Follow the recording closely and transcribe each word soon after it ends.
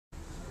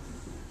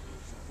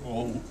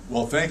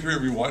Well, thank you,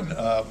 everyone.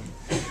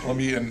 Let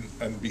me,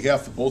 on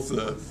behalf of both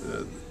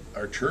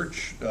our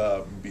church,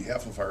 on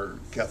behalf of our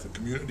Catholic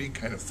community,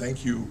 kind of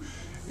thank you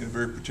in a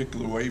very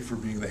particular way for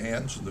being the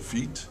hands and the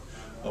feet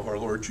of our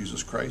Lord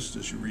Jesus Christ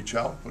as you reach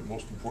out, but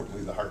most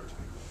importantly, the heart,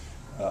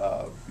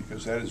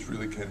 because that is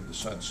really kind of the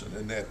sense. And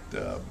in that,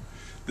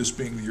 this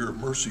being the year of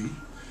mercy,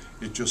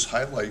 it just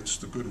highlights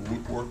the good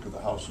work of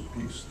the House of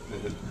Peace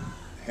that had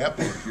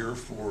happened here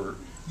for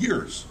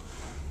years.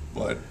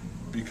 But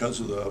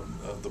because of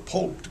the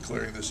Pope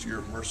declaring this year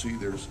of mercy,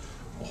 there's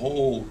a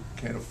whole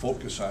kind of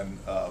focus on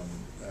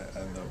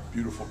the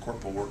beautiful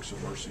corporal works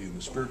of mercy and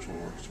the spiritual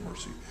works of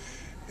mercy.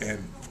 And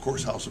of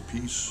course, House of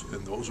Peace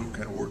and those who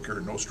kind of work here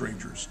are no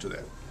strangers to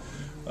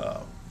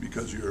that,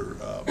 because your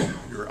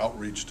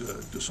outreach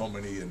to so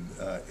many in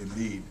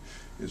need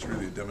is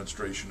really a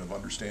demonstration of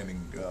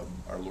understanding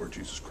our Lord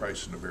Jesus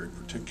Christ in a very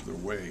particular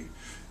way,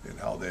 and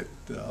how that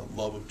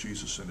love of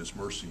Jesus and His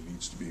mercy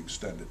needs to be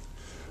extended.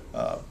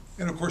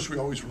 And of course, we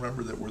always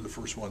remember that we're the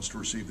first ones to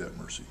receive that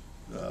mercy.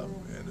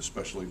 And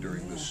especially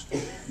during this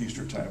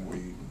Easter time,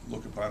 we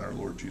look upon our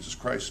Lord Jesus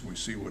Christ and we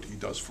see what He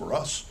does for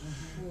us.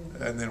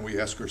 And then we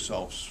ask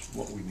ourselves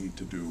what we need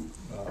to do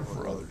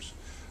for others.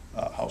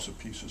 House of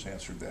Peace has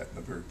answered that in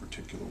a very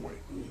particular way.